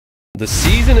The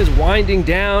season is winding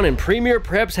down, and Premier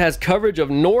Preps has coverage of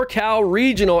NorCal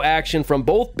regional action from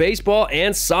both baseball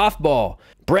and softball.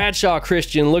 Bradshaw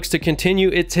Christian looks to continue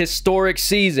its historic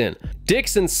season.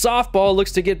 Dixon softball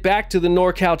looks to get back to the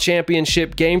NorCal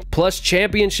championship game, plus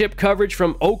championship coverage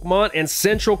from Oakmont and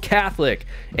Central Catholic.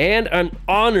 And I'm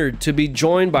honored to be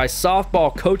joined by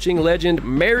softball coaching legend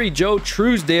Mary Jo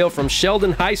Truesdale from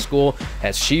Sheldon High School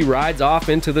as she rides off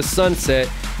into the sunset.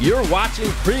 You're watching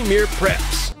Premier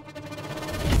Preps.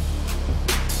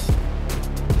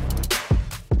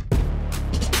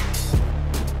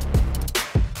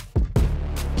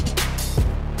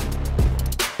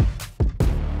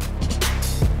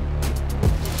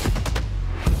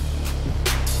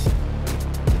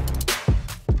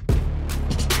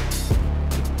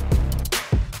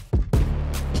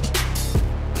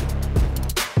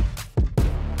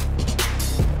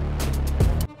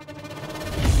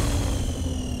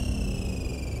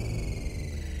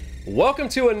 Welcome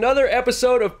to another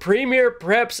episode of Premier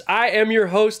Preps. I am your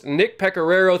host, Nick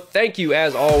Pecoraro. Thank you,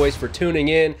 as always, for tuning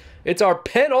in. It's our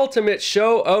penultimate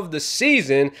show of the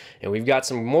season, and we've got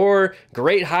some more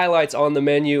great highlights on the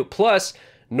menu, plus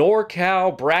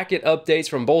NorCal bracket updates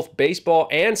from both baseball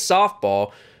and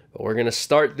softball. But we're going to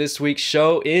start this week's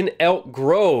show in Elk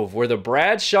Grove, where the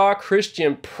Bradshaw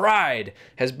Christian Pride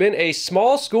has been a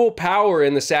small school power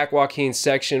in the Sac Joaquin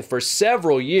section for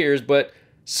several years, but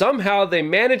somehow they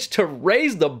managed to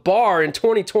raise the bar in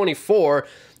 2024,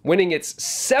 winning its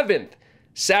 7th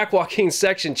Sac Joaquin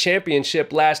section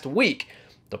championship last week.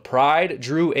 The Pride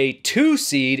drew a 2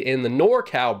 seed in the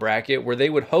NorCal bracket, where they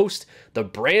would host the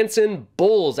Branson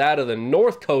Bulls out of the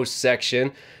North Coast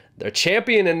section. Their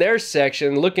champion in their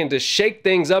section, looking to shake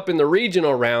things up in the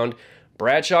regional round.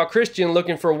 Bradshaw Christian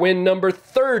looking for win number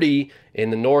 30 in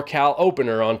the NorCal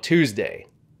opener on Tuesday.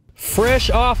 Fresh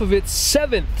off of its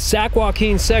 7th Sac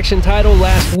Joaquin section title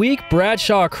last week,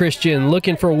 Bradshaw Christian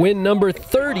looking for win number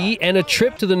 30 and a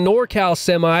trip to the NorCal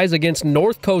semis against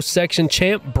North Coast section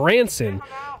champ Branson.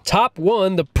 Top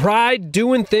 1, the Pride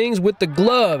doing things with the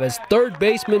glove as third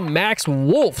baseman Max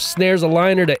Wolf snares a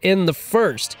liner to end the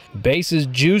first. Bases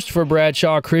juiced for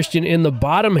Bradshaw Christian in the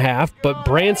bottom half, but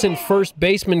Branson first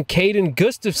baseman Caden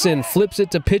Gustafson flips it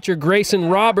to pitcher Grayson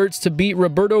Roberts to beat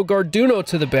Roberto Garduno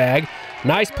to the bag.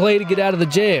 Nice play to get out of the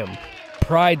jam.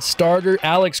 Pride starter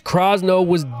Alex Crosno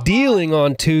was dealing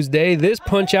on Tuesday. This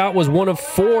punch-out was one of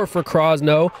 4 for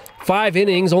Crosno. 5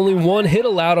 innings, only 1 hit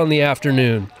allowed on the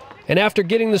afternoon. And after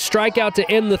getting the strikeout to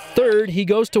end the third, he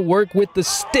goes to work with the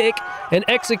stick and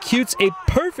executes a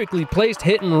perfectly placed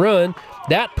hit and run.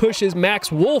 That pushes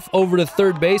Max Wolf over to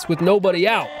third base with nobody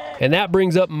out. And that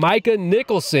brings up Micah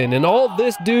Nicholson, and all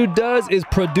this dude does is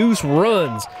produce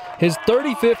runs. His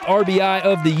 35th RBI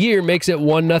of the year makes it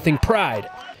 1-0 Pride.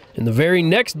 And the very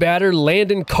next batter,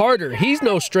 Landon Carter, he's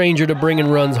no stranger to bringing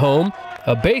runs home.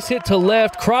 A base hit to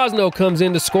left, Crosno comes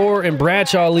in to score, and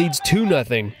Bradshaw leads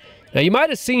 2-0. Now, you might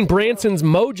have seen Branson's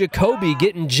Mo Jacoby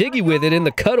getting jiggy with it in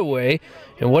the cutaway,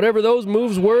 and whatever those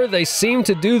moves were, they seemed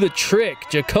to do the trick.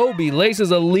 Jacoby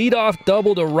laces a leadoff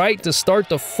double to right to start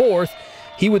the 4th.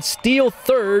 He would steal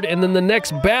third, and then the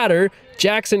next batter,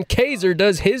 Jackson Kaiser,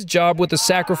 does his job with a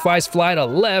sacrifice fly to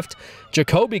left.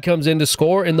 Jacoby comes in to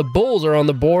score, and the Bulls are on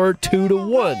the board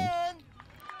 2-1.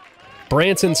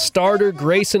 Branson starter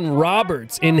Grayson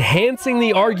Roberts enhancing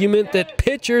the argument that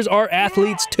pitchers are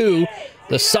athletes too.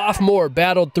 The sophomore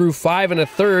battled through 5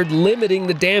 1/3, limiting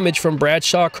the damage from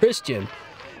Bradshaw Christian.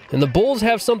 And the Bulls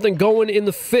have something going in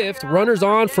the 5th. Runners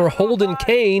on for Holden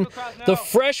Kane. The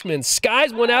freshman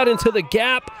skies one out into the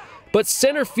gap, but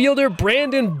center fielder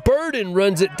Brandon Burden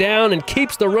runs it down and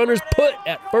keeps the runners put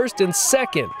at first and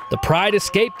second. The Pride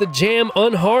escaped the jam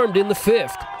unharmed in the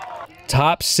 5th.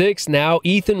 Top 6 now,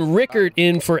 Ethan Rickert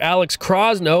in for Alex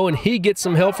Crosno, and he gets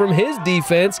some help from his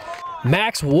defense.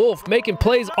 Max Wolf making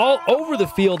plays all over the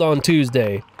field on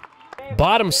Tuesday.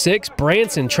 Bottom 6,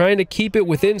 Branson trying to keep it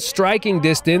within striking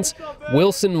distance.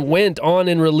 Wilson went on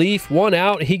in relief, 1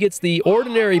 out. He gets the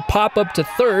ordinary pop-up to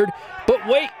third. But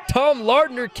wait, Tom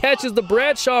Lardner catches the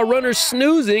Bradshaw runner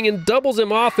snoozing and doubles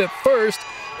him off at first,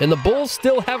 and the Bulls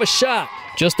still have a shot.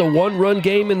 Just a 1-run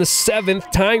game in the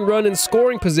 7th, tying run in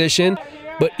scoring position.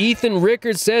 But Ethan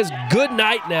Rickert says good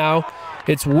night now.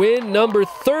 It's win number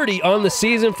 30 on the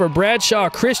season for Bradshaw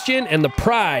Christian, and the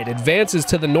Pride advances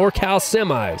to the NorCal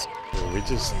semis. We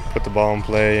just put the ball in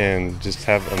play and just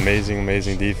have amazing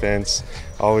defense.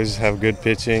 Always have good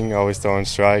pitching, always throwing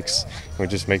strikes. We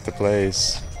just make the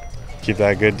plays. Keep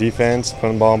that good defense,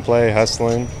 putting the ball in play,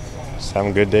 hustling, just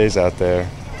having good days out there.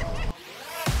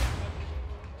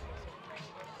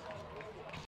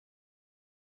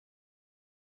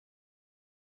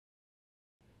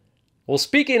 Well,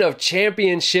 speaking of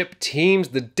championship teams,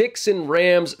 the Dixon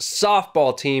Rams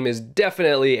softball team is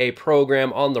definitely a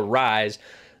program on the rise.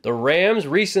 The Rams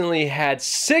recently had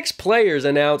 6 players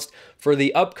announced for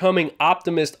the upcoming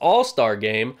Optimist All-Star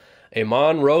Game.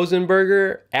 Amon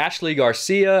Rosenberger, Ashley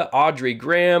Garcia, Audrey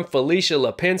Graham, Felicia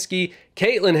Lipinski,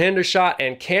 Caitlin Hendershot,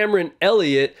 and Cameron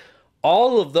Elliott.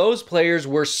 All of those players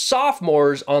were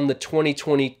sophomores on the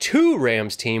 2022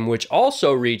 Rams team, which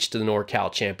also reached the NorCal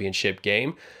Championship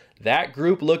game. That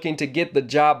group looking to get the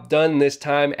job done this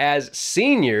time as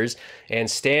seniors, and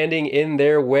standing in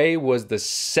their way was the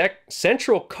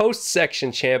Central Coast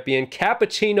Section champion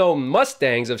Cappuccino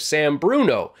Mustangs of San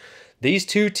Bruno. These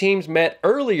two teams met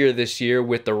earlier this year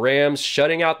with the Rams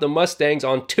shutting out the Mustangs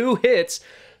on 2 hits.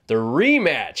 The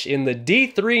rematch in the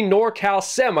D3 NorCal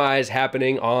semis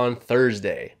happening on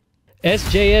Thursday.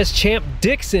 SJS champ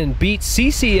Dixon beat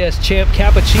CCS champ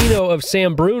Cappuccino of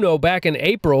San Bruno back in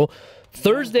April.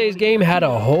 Thursday's game had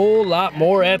a whole lot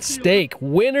more at stake.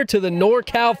 Winner to the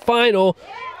NorCal final,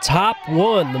 top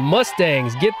 1. The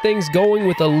Mustangs get things going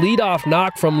with a leadoff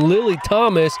knock from Lily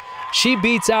Thomas. She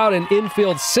beats out an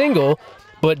infield single,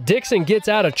 but Dixon gets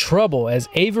out of trouble as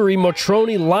Avery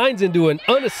Motroni lines into an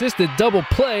unassisted double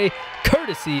play,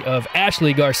 courtesy of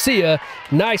Ashley Garcia.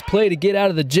 Nice play to get out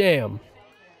of the jam.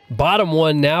 Bottom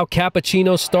 1 now,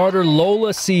 Cappuccino starter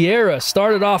Lola Sierra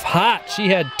started off hot. She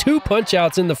had 2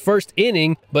 punch-outs in the first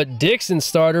inning, but Dixon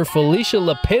starter Felicia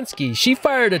Lipinski, she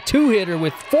fired a 2-hitter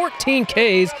with 14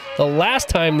 Ks the last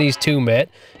time these two met,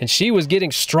 and she was getting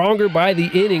stronger by the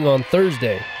inning on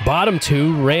Thursday. Bottom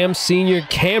 2, Rams senior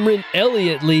Cameron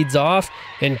Elliott leads off,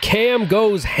 and Cam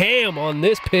goes ham on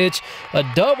this pitch. A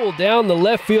double down the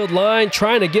left field line,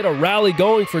 trying to get a rally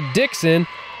going for Dixon.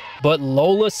 But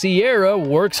Lola Sierra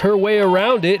works her way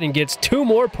around it and gets 2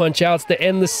 more punch-outs to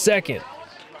end the second.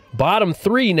 Bottom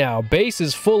 3 now,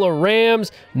 bases full of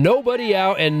Rams, nobody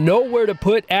out and nowhere to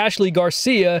put Ashley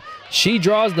Garcia. She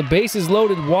draws the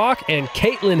bases-loaded walk, and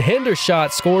Caitlin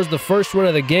Hendershot scores the first run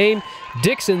of the game.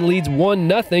 Dixon leads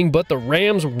 1-0, but the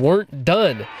Rams weren't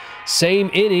done. Same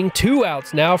inning, 2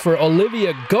 outs now for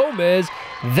Olivia Gomez.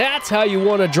 That's how you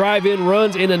want to drive in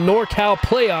runs in a NorCal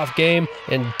playoff game,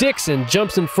 and Dixon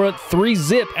jumps in front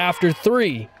 3-zip after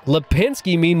 3.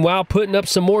 Lipinski, meanwhile, putting up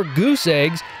some more goose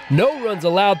eggs. No runs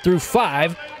allowed through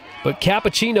 5, but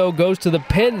Cappuccino goes to the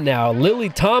pen now. Lily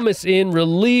Thomas in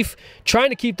relief, trying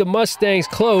to keep the Mustangs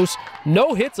close.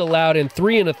 No hits allowed in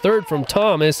 3 1/3 from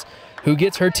Thomas, who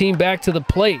gets her team back to the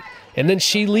plate. And then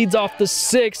she leads off the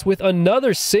 6th with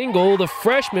another single. The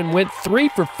freshman went 3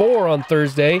 for 4 on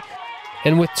Thursday.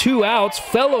 And with 2 outs,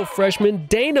 fellow freshman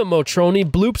Dana Motroni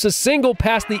bloops a single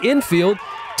past the infield.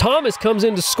 Thomas comes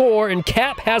in to score, and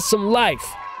Cap has some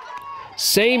life.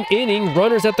 Same inning,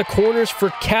 runners at the corners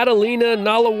for Catalina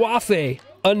Nalawafe.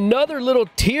 Another little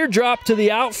teardrop to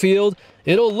the outfield.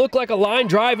 It'll look like a line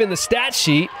drive in the stat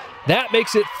sheet. That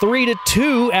makes it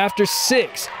 3-2 after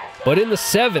 6. But in the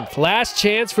 7th, last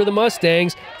chance for the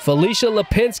Mustangs, Felicia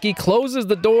Lipinski closes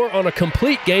the door on a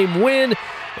complete game win.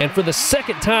 And for the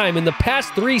second time in the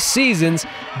past 3 seasons,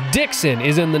 Dixon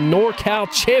is in the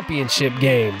NorCal Championship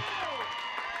game.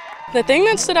 The thing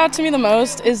that stood out to me the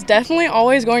most is definitely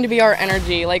always going to be our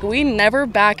energy. Like, we never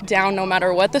back down no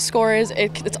matter what the score is.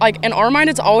 It's like, in our mind,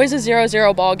 it's always a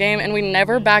 0-0 ball game, and we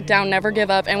never back down, never give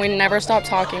up, and we never stop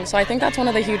talking. So I think that's one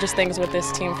of the hugest things with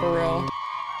this team, for real.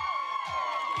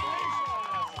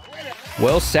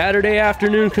 Well, Saturday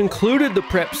afternoon concluded the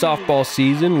prep softball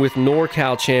season with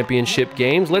NorCal Championship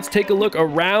games. Let's take a look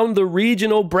around the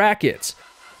regional brackets.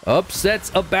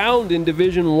 Upsets abound in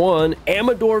Division 1.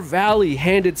 Amador Valley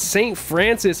handed St.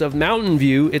 Francis of Mountain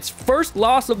View its first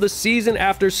loss of the season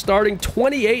after starting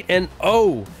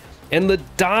 28-0. And the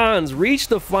Dons reached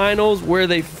the finals, where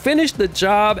they finished the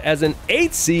job as an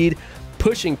 8th seed,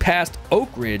 pushing past Oak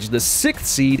Ridge, the 6th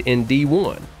seed in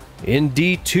D1. In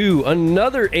D2,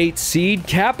 another 8th seed,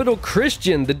 Capital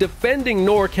Christian, the defending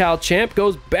NorCal champ,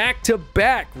 goes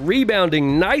back-to-back,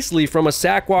 rebounding nicely from a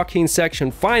Sac Joaquin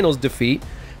Section Finals defeat.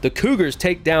 The Cougars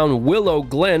take down Willow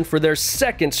Glen for their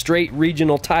 2nd straight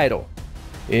regional title.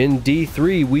 In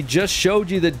D3, we just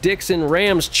showed you the Dixon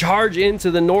Rams charge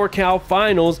into the NorCal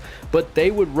Finals, but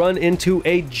they would run into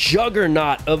a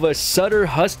juggernaut of a Sutter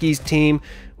Huskies team,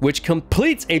 which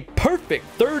completes a perfect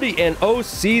 30-0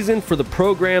 season for the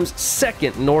program's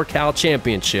 2nd NorCal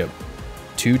championship.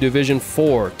 To Division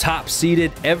 4,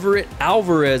 top-seeded Everett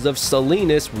Alvarez of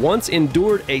Salinas once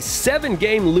endured a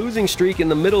 7-game losing streak in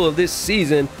the middle of this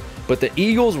season, but the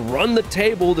Eagles run the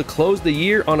table to close the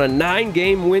year on a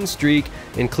 9-game win streak,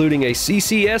 including a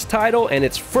CCS title and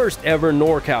its first ever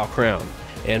NorCal crown.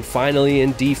 And finally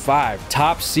in D5,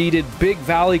 top-seeded Big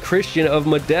Valley Christian of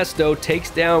Modesto takes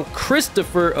down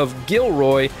Christopher of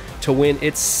Gilroy to win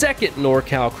its second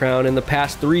NorCal crown in the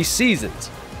past 3 seasons.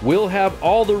 We'll have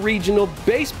all the regional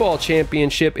baseball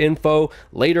championship info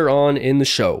later on in the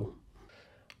show.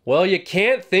 Well, you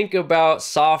can't think about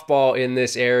softball in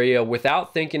this area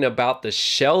without thinking about the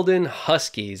Sheldon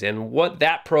Huskies and what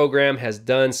that program has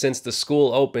done since the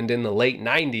school opened in the late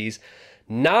 90s.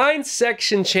 9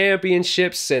 section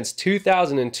championships since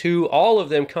 2002, all of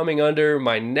them coming under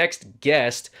my next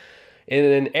guest. In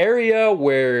an area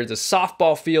where the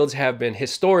softball fields have been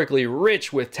historically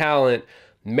rich with talent,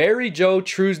 Mary Jo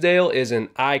Truesdale is an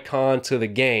icon to the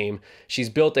game. She's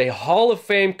built a Hall of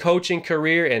Fame coaching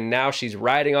career, and now she's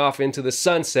riding off into the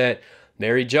sunset.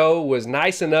 Mary Jo was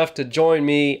nice enough to join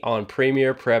me on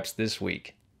Premier Preps this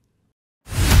week.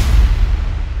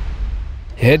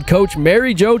 Head coach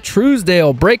Mary Jo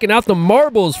Truesdale breaking out the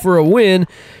marbles for a win.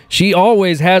 She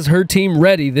always has her team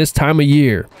ready this time of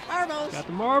year. Marbles. Got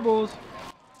the marbles.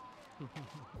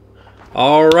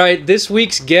 All right, this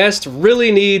week's guest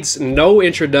really needs no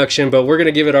introduction, but we're going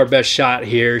to give it our best shot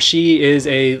here. She is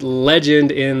a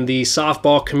legend in the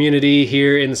softball community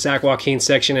here in the Sac Joaquin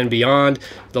section and beyond.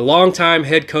 The longtime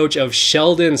head coach of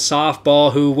Sheldon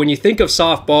Softball, who, when you think of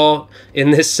softball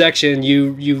in this section,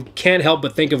 you can't help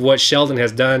but think of what Sheldon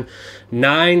has done.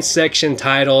 9 section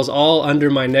titles, all under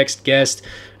my next guest.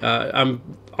 I'm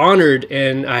honored,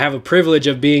 and I have a privilege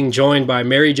of being joined by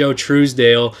Mary Jo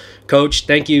Truesdale. Coach,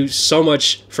 thank you so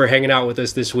much for hanging out with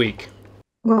us this week.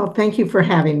 Well, thank you for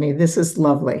having me. This is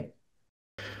lovely.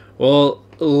 Well,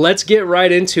 let's get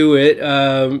right into it.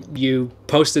 You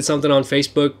posted something on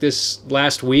Facebook this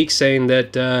last week saying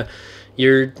that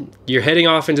you're heading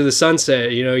off into the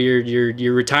sunset. You know,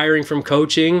 you're retiring from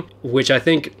coaching, which I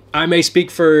think I may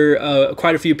speak for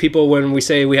quite a few people when we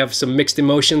say we have some mixed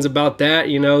emotions about that.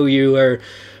 You know,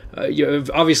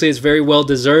 obviously it's very well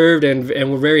deserved, and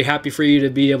we're very happy for you to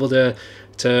be able to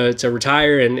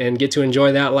retire and get to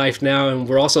enjoy that life now. And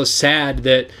we're also sad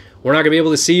that we're not going to be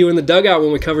able to see you in the dugout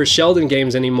when we cover Sheldon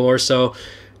games anymore. So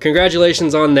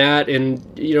congratulations on that. And,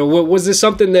 you know, was this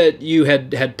something that you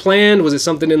had planned? Was it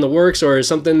something in the works, or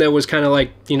something that was kind of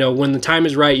like, you know, when the time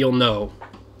is right, you'll know?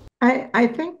 I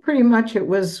think pretty much it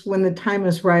was when the time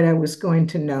is right, I was going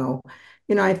to know.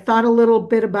 You know, I thought a little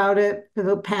bit about it for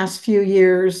the past few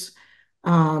years,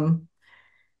 and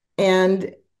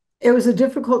it was a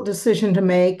difficult decision to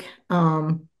make.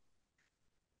 And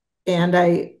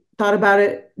I thought about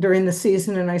it during the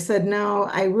season, and I said, no,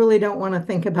 I really don't want to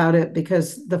think about it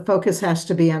because the focus has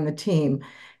to be on the team.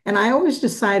 And I always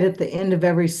decide at the end of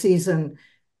every season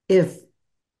if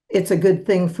it's a good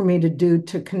thing for me to do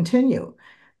to continue.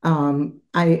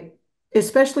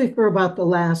 Especially for about the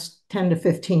last 10 to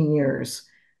 15 years,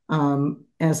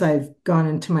 as I've gone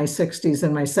into my 60s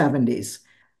and my 70s.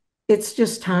 It's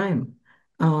just time.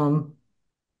 You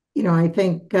know, I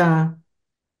think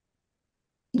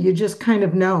you just kind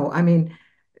of know. I mean,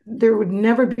 there would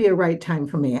never be a right time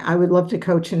for me. I would love to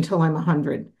coach until I'm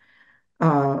 100.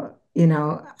 You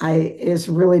know, it's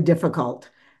really difficult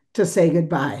to say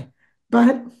goodbye,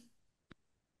 but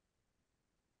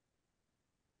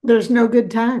there's no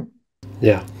good time.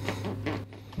 Yeah.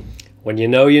 When you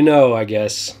know, I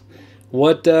guess.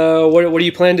 What do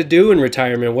you plan to do in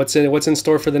retirement? What's in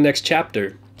store for the next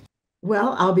chapter?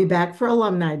 Well, I'll be back for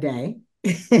Alumni Day.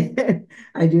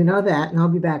 I do know that, and I'll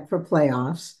be back for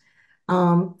playoffs.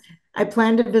 I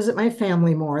plan to visit my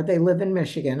family more. They live in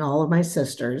Michigan, all of my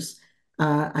sisters.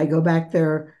 I go back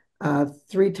there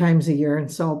 3 times a year,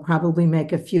 and so I'll probably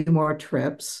make a few more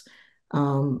trips.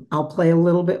 I'll play a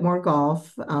little bit more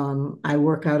golf. I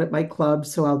work out at my club,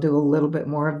 so I'll do a little bit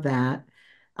more of that.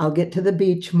 I'll get to the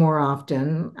beach more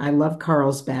often. I love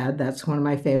Carlsbad. That's one of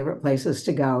my favorite places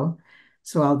to go.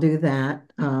 So I'll do that.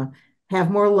 Have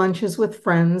more lunches with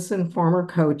friends and former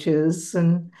coaches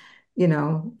and, you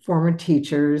know, former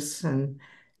teachers, and,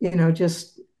 you know,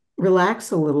 just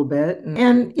relax a little bit.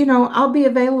 And, you know, I'll be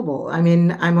available. I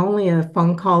mean, I'm only a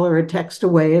phone call or a text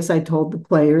away, as I told the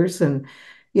players. And,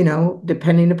 you know,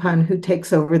 depending upon who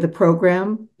takes over the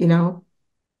program, you know,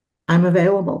 I'm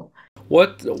available.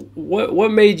 What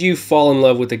made you fall in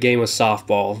love with the game of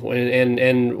softball,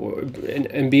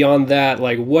 and beyond that,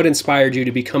 like, what inspired you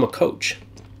to become a coach?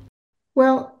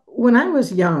 Well, when I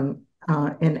was young,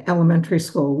 in elementary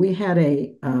school, we had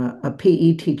a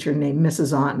PE teacher named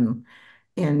Mrs. Otten,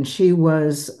 and she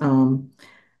was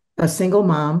a single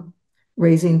mom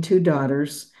raising 2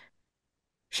 daughters.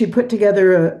 She put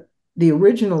together the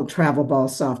original travel ball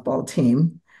softball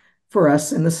team for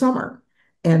us in the summer,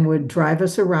 and would drive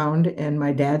us around in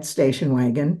my dad's station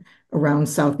wagon around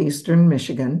southeastern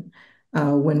Michigan.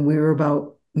 when we were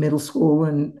about middle school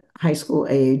and high school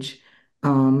age.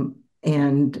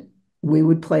 And we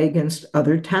would play against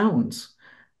other towns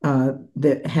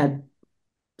that had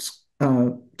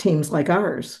teams like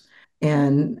ours.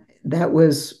 And that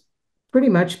was pretty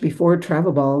much before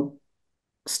travel ball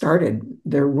started.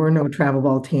 There were no travel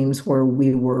ball teams where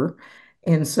we were.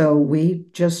 And so we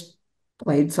just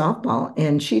played softball.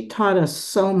 And she taught us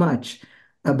so much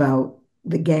about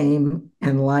the game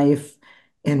and life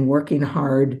and working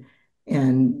hard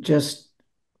and just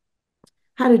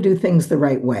how to do things the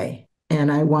right way.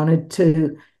 And I wanted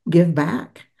to give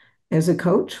back as a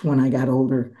coach when I got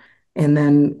older. And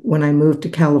then when I moved to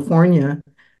California,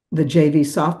 the JV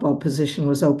softball position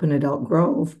was open at Elk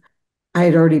Grove. I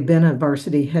had already been a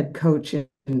varsity head coach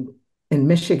in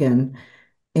Michigan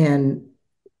and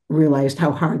realized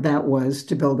how hard that was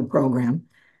to build a program.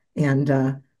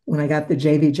 And when I got the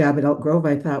JV job at Elk Grove,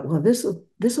 I thought, well, this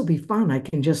will be fun. I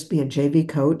can just be a JV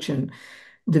coach and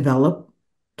develop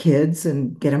kids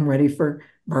and get them ready for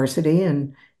varsity.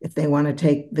 And if they want to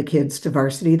take the kids to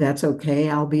varsity, that's okay.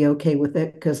 I'll be okay with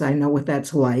it because I know what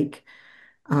that's like.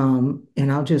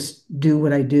 And I'll just do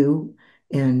what I do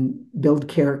and build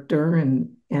character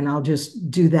and I'll just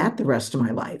do that the rest of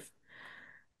my life.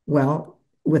 Well,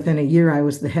 within a year, I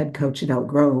was the head coach at Elk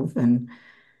Grove, and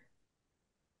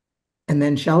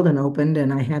then Sheldon opened,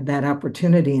 and I had that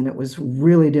opportunity, and it was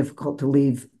really difficult to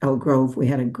leave Elk Grove. We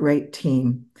had a great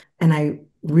team, and I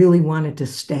really wanted to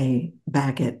stay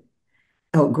back at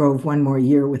Elk Grove one more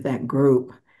year with that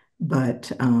group,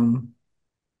 but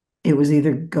it was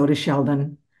either go to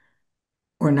Sheldon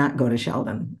or not go to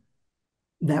Sheldon.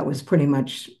 That was pretty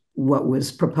much what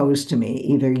was proposed to me.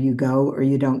 Either you go or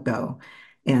you don't go.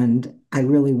 And I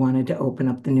really wanted to open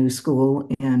up the new school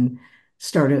and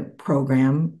start a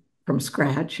program from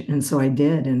scratch. And so I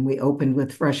did. And we opened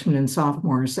with freshmen and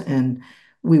sophomores, and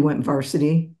we went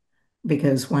varsity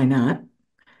because why not?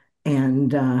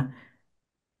 And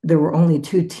there were only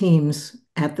two teams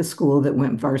at the school that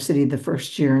went varsity the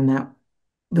first year, and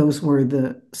those were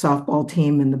the softball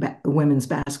team and the women's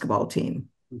basketball team.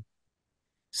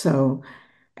 So,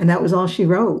 and that was all she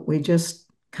wrote. We just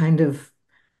kind of,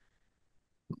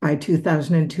 by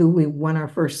 2002, we won our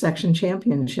first section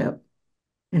championship,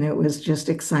 and it was just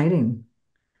exciting.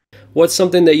 What's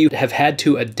something that you have had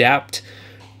to adapt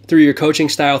through your coaching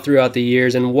style throughout the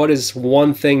years, and what is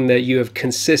one thing that you have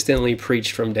consistently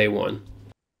preached from day one?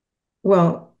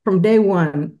 Well, from day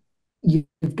one,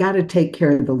 you've got to take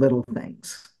care of the little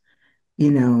things,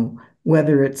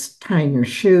 whether it's tying your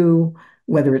shoe,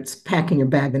 whether it's packing your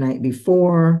bag the night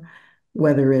before,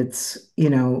 whether it's,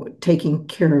 taking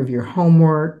care of your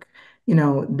homework.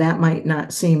 That might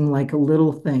not seem like a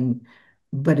little thing,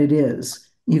 but it is.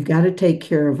 You've got to take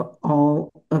care of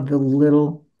all of the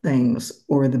little things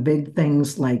or the big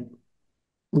things like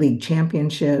league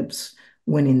championships,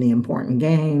 winning the important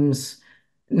games.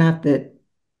 Not that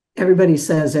everybody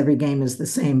says every game is the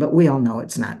same, but we all know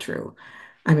it's not true.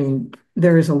 I mean,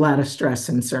 there is a lot of stress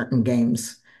in certain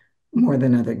games more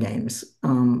than other games.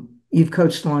 You've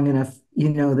coached long enough, you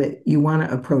know that you want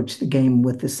to approach the game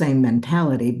with the same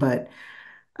mentality, but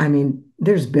I mean,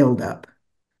 there's buildup,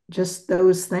 just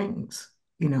those things,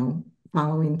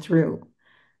 following through.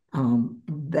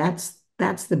 That's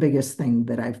the biggest thing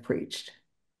that I've preached,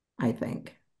 I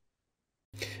think.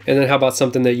 And then how about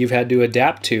something that you've had to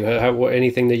adapt to?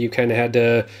 Anything that you kind of had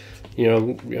to,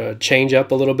 change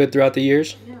up a little bit throughout the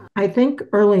years? I think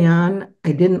early on,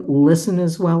 I didn't listen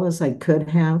as well as I could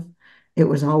have. It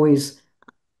was always,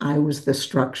 I was the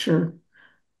structure.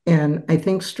 And I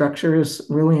think structure is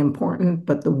really important.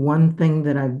 But the one thing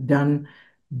that I've done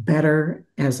better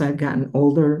as I've gotten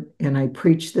older, and I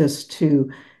preach this to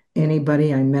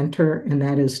anybody I mentor, and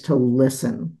that is to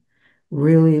listen,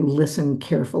 really listen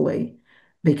carefully,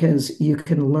 because you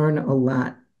can learn a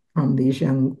lot from these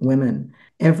young women.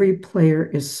 Every player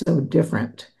is so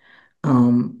different.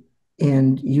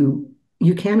 And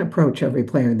you can't approach every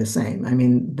player the same. I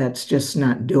mean, that's just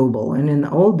not doable. And in the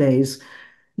old days,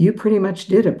 you pretty much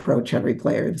did approach every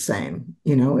player the same.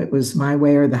 It was my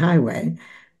way or the highway.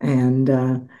 And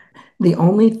the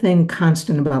only thing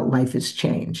constant about life is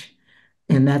change.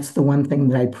 And that's the one thing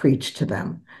that I preach to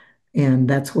them. And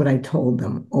that's what I told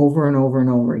them over and over and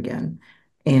over again.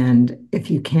 And if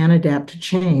you can't adapt to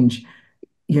change,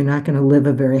 you're not going to live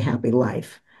a very happy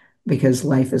life, because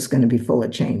life is going to be full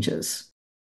of changes.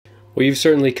 Well, you've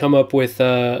certainly come up with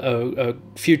a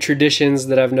few traditions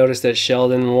that I've noticed at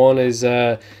Sheldon. One is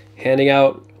handing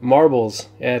out marbles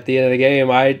at the end of the game.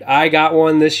 I got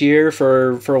one this year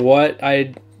for what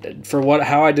I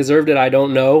how I deserved it, I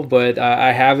don't know, but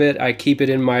I have it. I keep it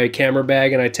in my camera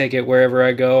bag and I take it wherever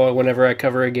I go, whenever I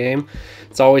cover a game.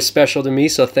 It's always special to me,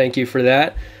 so thank you for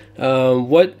that.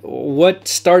 What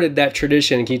started that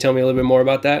tradition? Can you tell me a little bit more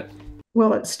about that?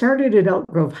 Well, it started at Elk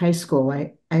Grove High School.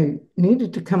 I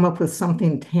needed to come up with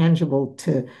something tangible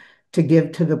to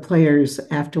give to the players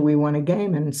after we won a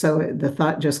game. And so the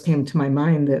thought just came to my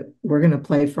mind that we're going to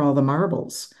play for all the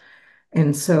marbles.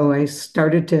 And so I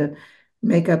started to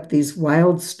make up these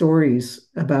wild stories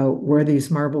about where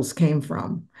these marbles came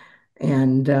from,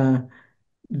 and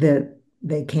that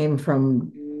they came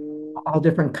from all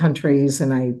different countries.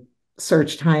 And I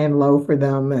searched high and low for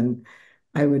them, and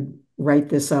I would write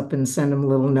this up and send them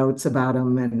little notes about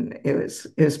them. And it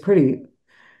was pretty.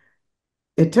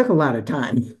 It took a lot of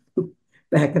time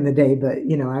back in the day, but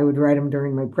I would write them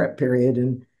during my prep period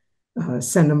and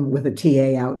send them with a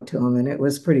TA out to them, and it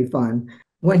was pretty fun.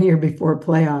 One year before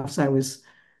playoffs, I was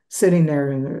sitting there,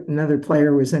 and another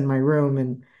player was in my room,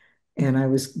 and I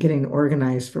was getting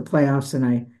organized for playoffs, and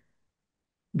I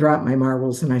dropped my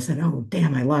marbles, and I said, "Oh,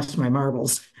 damn, I lost my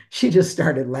marbles." She just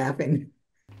started laughing.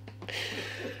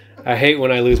 I hate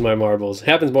when I lose my marbles. It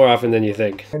happens more often than you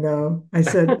think. I know. I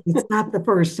said, "It's not the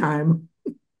first time."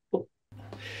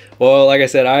 Well, like I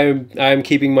said, I'm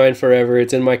keeping mine forever.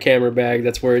 It's in my camera bag.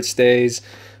 That's where it stays.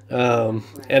 And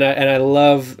I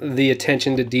love the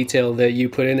attention to detail that you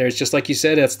put in there. It's just like you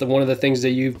said. That's one of the things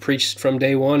that you've preached from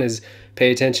day one is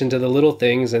pay attention to the little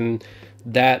things, and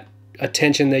that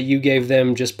attention that you gave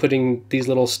them, just putting these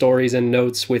little stories and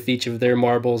notes with each of their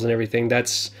marbles and everything.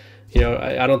 That's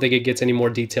I don't think it gets any more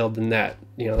detailed than that.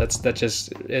 That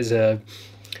just is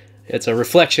it's a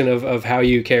reflection of how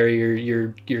you carry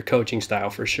your coaching style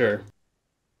for sure.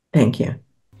 Thank you.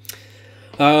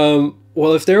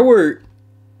 Well, if there were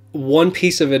one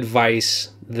piece of advice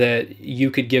that you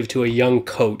could give to a young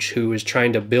coach who is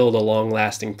trying to build a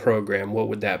long-lasting program, what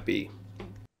would that be?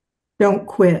 Don't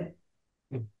quit.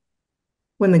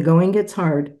 When the going gets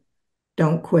hard,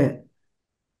 don't quit.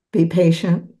 Be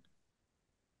patient.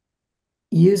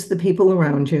 Use the people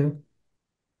around you.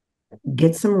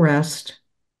 Get some rest.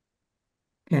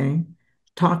 Okay.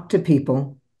 Talk to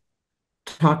people.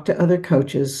 Talk to other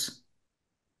coaches.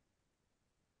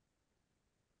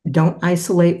 Don't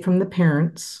isolate from the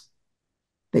parents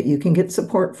that you can get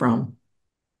support from.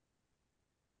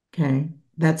 Okay.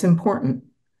 That's important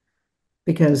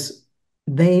because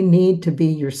they need to be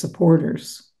your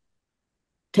supporters.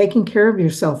 Taking care of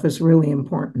yourself is really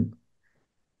important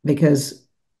because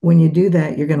when you do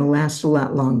that, you're going to last a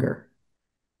lot longer.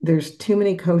 There's too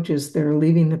many coaches that are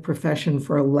leaving the profession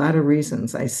for a lot of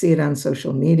reasons. I see it on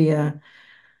social media.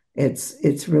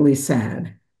 It's really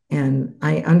sad. And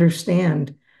I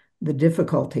understand the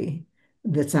difficulty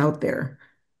that's out there,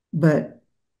 but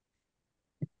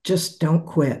just don't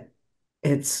quit.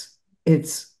 It's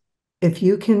if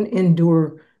you can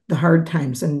endure the hard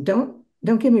times, and don't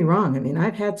get me wrong. I mean,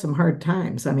 I've had some hard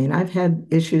times. I mean, I've had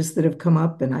issues that have come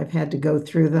up and I've had to go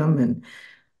through them, and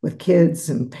with kids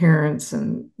and parents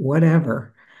and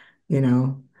whatever, you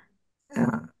know.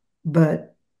 Uh,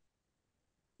 but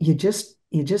you just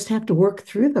have to work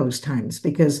through those times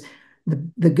because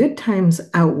the good times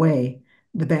outweigh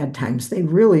the bad times. They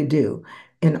really do.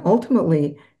 And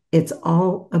ultimately, it's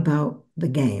all about the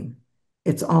game.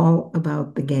 It's all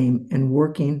about the game and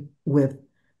working with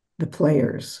the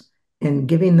players and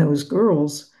giving those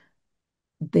girls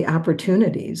the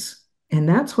opportunities. And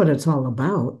that's what it's all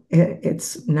about.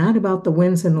 It's not about the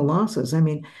wins and the losses. I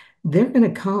mean, they're going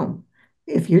to come.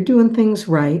 If you're doing things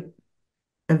right,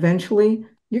 eventually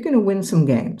you're going to win some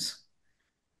games.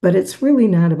 But it's really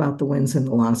not about the wins and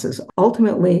the losses.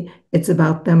 Ultimately, it's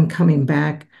about them coming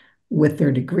back with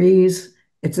their degrees.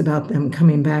 It's about them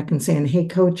coming back and saying, "Hey,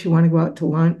 coach, you want to go out to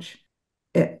lunch?"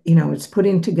 It's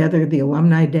putting together the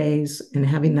alumni days and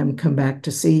having them come back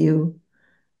to see you.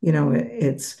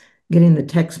 It's getting the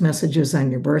text messages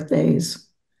on your birthdays.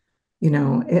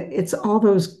 It's all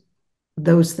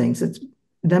those things. It's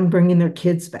them bringing their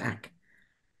kids back,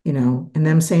 and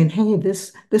them saying, "Hey,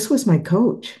 this was my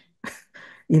coach."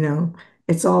 You know,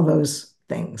 it's all those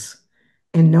things.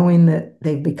 And knowing that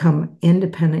they've become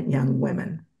independent young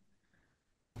women.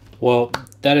 Well,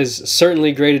 that is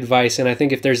certainly great advice. And I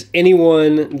think if there's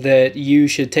anyone that you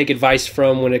should take advice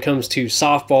from when it comes to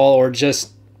softball or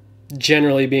just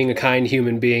generally being a kind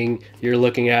human being, you're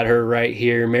looking at her right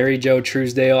here, Mary Jo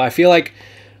Truesdale. I feel like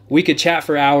we could chat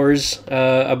for hours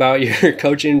about your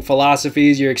coaching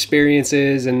philosophies, your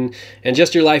experiences, and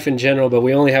just your life in general, but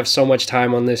we only have so much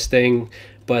time on this thing.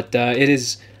 But it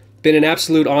has been an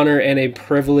absolute honor and a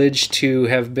privilege to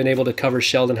have been able to cover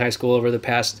Sheldon High School over the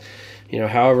past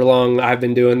however long I've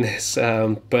been doing this.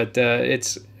 But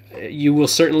you will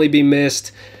certainly be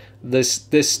missed.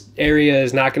 This area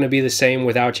is not going to be the same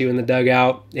without you in the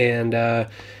dugout, and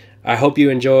I hope you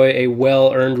enjoy a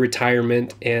well-earned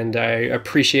retirement, and I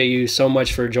appreciate you so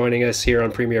much for joining us here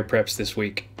on Premier Preps this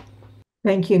week.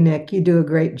 Thank you, Nick. You do a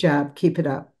great job. Keep it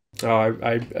up. Oh,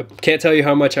 I can't tell you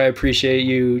how much I appreciate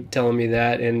you telling me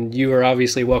that, and you are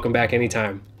obviously welcome back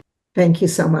anytime. Thank you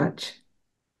so much.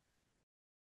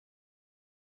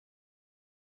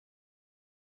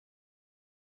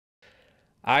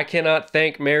 I cannot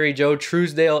thank Mary Jo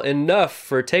Truesdale enough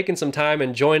for taking some time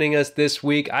and joining us this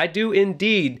week. I do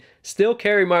indeed still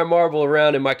carry my marble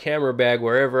around in my camera bag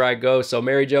wherever I go. So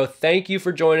Mary Jo, thank you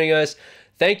for joining us.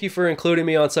 Thank you for including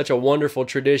me on such a wonderful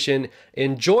tradition.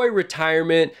 Enjoy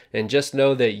retirement, and just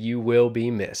know that you will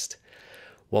be missed.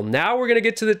 Well, now we're going to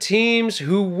get to the teams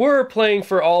who were playing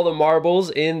for all the marbles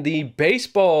in the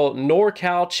Baseball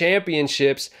NorCal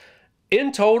Championships.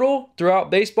 In total,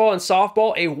 throughout baseball and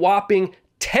softball, a whopping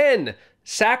 10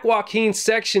 Sac Joaquin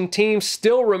section teams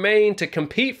still remain to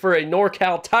compete for a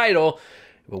NorCal title,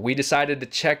 but we decided to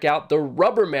check out the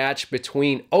rubber match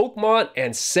between Oakmont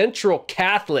and Central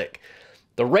Catholic.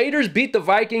 The Raiders beat the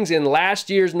Vikings in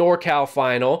last year's NorCal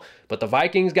final, but the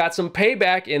Vikings got some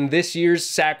payback in this year's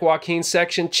Sac Joaquin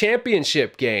section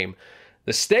championship game.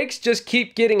 The stakes just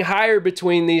keep getting higher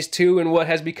between these two in what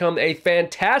has become a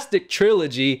fantastic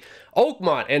trilogy,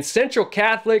 Oakmont and Central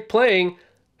Catholic playing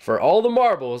for all the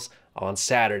marbles on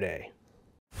Saturday.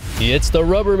 It's the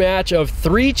rubber match of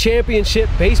 3 championship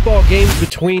baseball games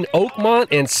between Oakmont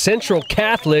and Central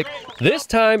Catholic. This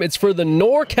time it's for the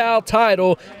NorCal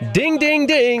title. Ding, ding,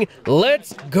 ding.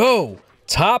 Let's go.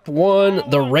 Top 1,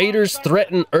 the Raiders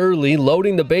threaten early,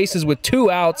 loading the bases with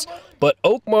 2 outs, but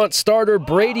Oakmont starter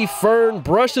Brady Fern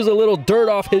brushes a little dirt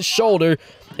off his shoulder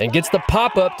and gets the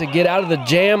pop-up to get out of the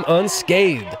jam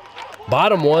unscathed.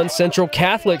 Bottom 1, Central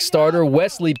Catholic starter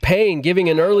Wesley Payne giving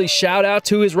an early shout-out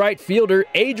to his right fielder,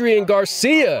 Adrian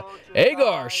Garcia.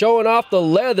 Agar showing off the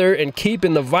leather and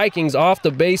keeping the Vikings off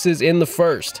the bases in the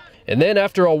first. And then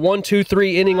after a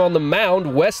 1-2-3 inning on the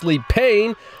mound, Wesley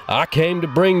Payne, I came to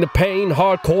bring the pain,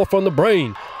 hardcore from the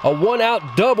brain. A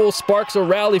 1-out double sparks a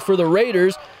rally for the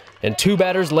Raiders. And 2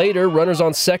 batters later, runners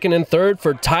on second and third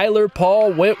for Tyler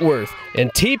Paul Wentworth.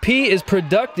 And TP is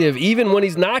productive even when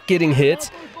he's not getting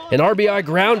hits. An RBI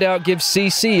groundout gives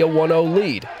CC a 1-0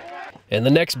 lead. And the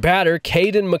next batter,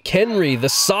 Caden McHenry, the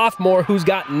sophomore who's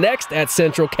got next at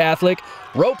Central Catholic,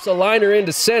 ropes a liner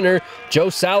into center. Joe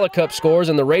Salacup scores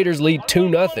and the Raiders lead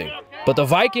 2-0. But the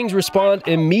Vikings respond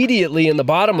immediately in the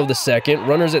bottom of the second.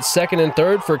 Runners at second and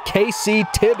third for KC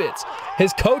Tibbetts.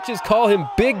 His coaches call him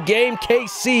Big Game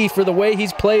KC for the way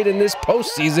he's played in this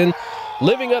postseason,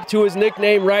 living up to his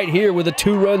nickname right here with a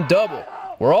 2-run double.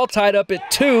 We're all tied up at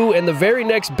 2, and the very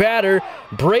next batter,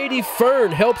 Brady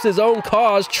Fern, helps his own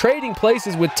cause, trading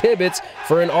places with Tibbetts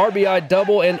for an RBI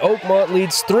double, and Oakmont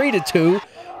leads 3-2,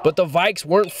 but the Vikes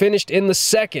weren't finished in the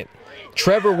second.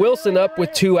 Trevor Wilson up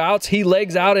with 2 outs. He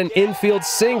legs out an infield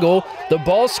single. The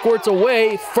ball squirts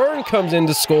away. Fern comes in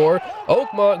to score.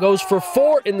 Oakmont goes for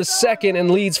 4 in the second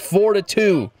and leads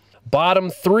 4-2. Bottom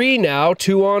 3 now,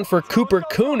 2 on for Cooper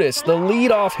Kunis, the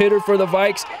leadoff hitter for the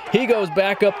Vikes. He goes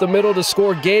back up the middle to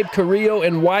score Gabe Carrillo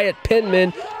and Wyatt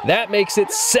Penman. That makes it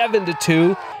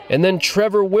 7-2. And then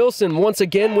Trevor Wilson once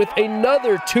again with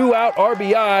another 2-out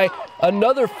RBI,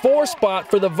 another 4 spot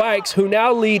for the Vikes, who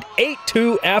now lead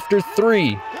 8-2 after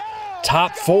 3.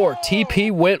 Top 4,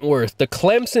 TP Wentworth, the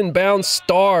Clemson-bound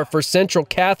star for Central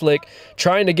Catholic,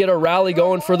 trying to get a rally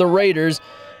going for the Raiders.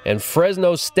 And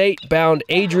Fresno State-bound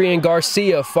Adrian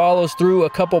Garcia follows through a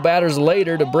couple batters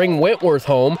later to bring Wentworth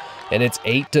home, and it's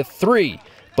 8-3.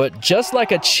 But just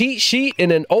like a cheat sheet in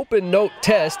an open note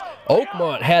test,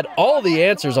 Oakmont had all the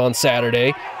answers on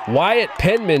Saturday. Wyatt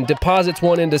Penman deposits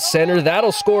one into center.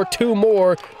 That'll score 2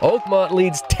 more. Oakmont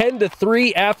leads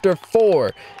 10-3 after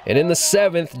 4. And in the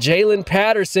 7th, Jalen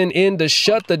Patterson in to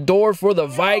shut the door for the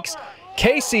Vikes.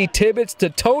 KC Tibbetts to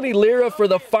Tony Lira for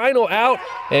the final out,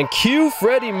 and cue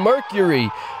Freddie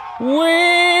Mercury. We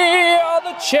are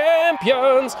the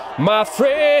champions, my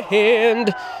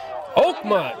friend.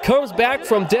 Oakmont comes back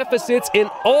from deficits in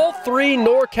all 3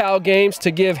 NorCal games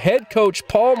to give head coach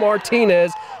Paul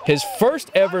Martinez his first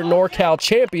ever NorCal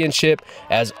championship,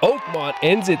 as Oakmont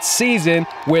ends its season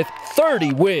with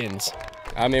 30 wins.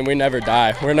 I mean, we never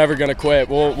die. We're never going to quit.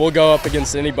 We'll go up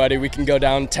against anybody. We can go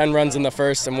down 10 runs in the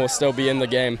first and we'll still be in the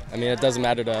game. I mean, it doesn't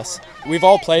matter to us. We've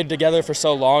all played together for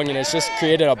so long, and it's just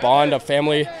created a bond, a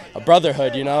family, a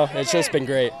brotherhood, you know? It's just been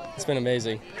great. It's been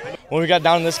amazing. When we got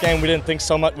down in this game, we didn't think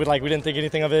so much. We didn't think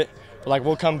anything of it. But like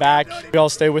we'll come back. We all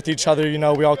stay with each other, you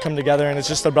know, we all come together, and it's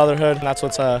just a brotherhood, and that's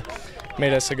what's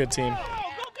made us a good team.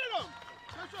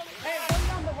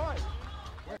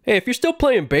 Hey, if you're still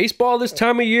playing baseball this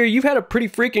time of year, you've had a pretty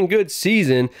freaking good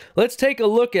season. Let's take a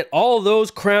look at all those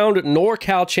crowned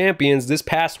NorCal champions this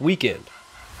past weekend.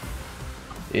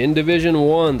 In Division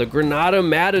 1, the Granada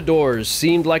Matadors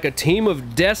seemed like a team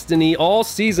of destiny all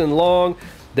season long.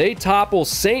 They topple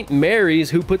St. Mary's,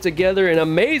 who put together an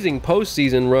amazing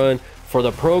postseason run for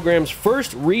the program's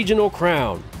first regional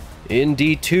crown. In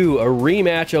D2, a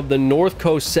rematch of the North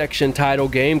Coast section title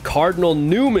game, Cardinal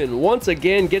Newman once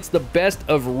again gets the best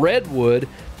of Redwood.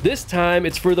 This time,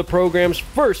 it's for the program's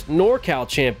first NorCal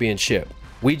championship.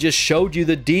 We just showed you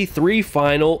the D3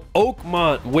 final.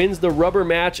 Oakmont wins the rubber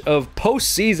match of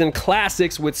postseason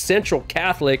classics with Central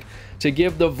Catholic to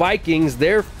give the Vikings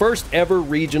their first ever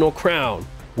regional crown.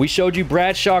 We showed you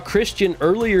Bradshaw Christian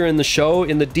earlier in the show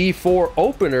in the D4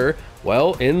 opener.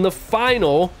 Well, in the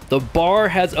final, the bar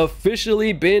has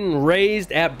officially been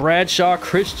raised at Bradshaw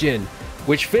Christian,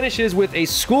 which finishes with a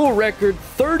school record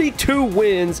 32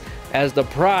 wins as the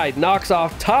Pride knocks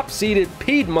off top-seeded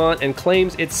Piedmont and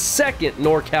claims its second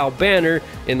NorCal banner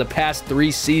in the past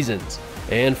 3 seasons.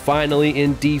 And finally,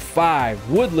 in D5,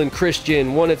 Woodland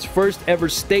Christian won its first ever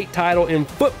state title in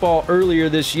football earlier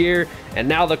this year, and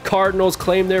now the Cardinals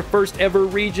claim their first ever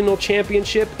regional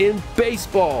championship in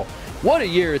baseball. What a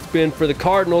year it's been for the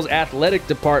Cardinals athletic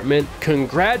department.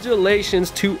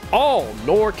 Congratulations to all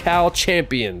NorCal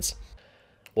champions.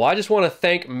 Well, I just want to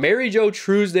thank Mary Jo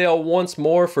Truesdale once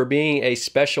more for being a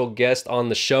special guest on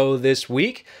the show this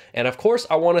week. And of course,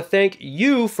 I want to thank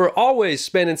you for always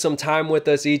spending some time with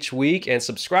us each week and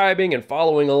subscribing and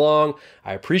following along.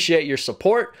 I appreciate your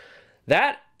support.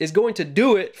 That is going to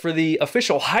do it for the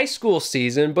official high school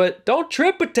season, but don't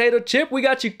trip, Potato Chip. We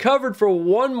got you covered for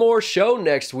one more show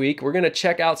next week. We're going to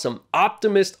check out some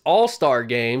Optimist All-Star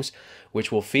games,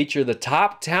 which will feature the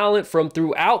top talent from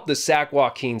throughout the Sac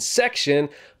Joaquin section.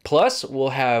 Plus, we'll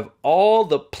have all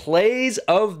the plays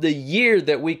of the year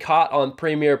that we caught on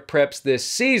Premier Preps this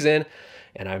season.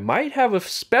 And I might have a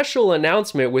special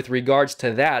announcement with regards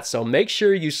to that, so make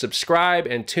sure you subscribe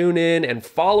and tune in and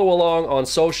follow along on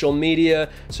social media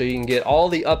so you can get all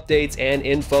the updates and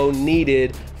info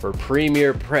needed for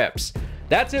Premier Preps.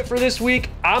 That's it for this week.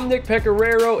 I'm Nick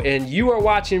Pecoraro, and you are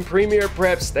watching Premier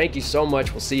Preps. Thank you so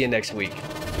much. We'll see you next week.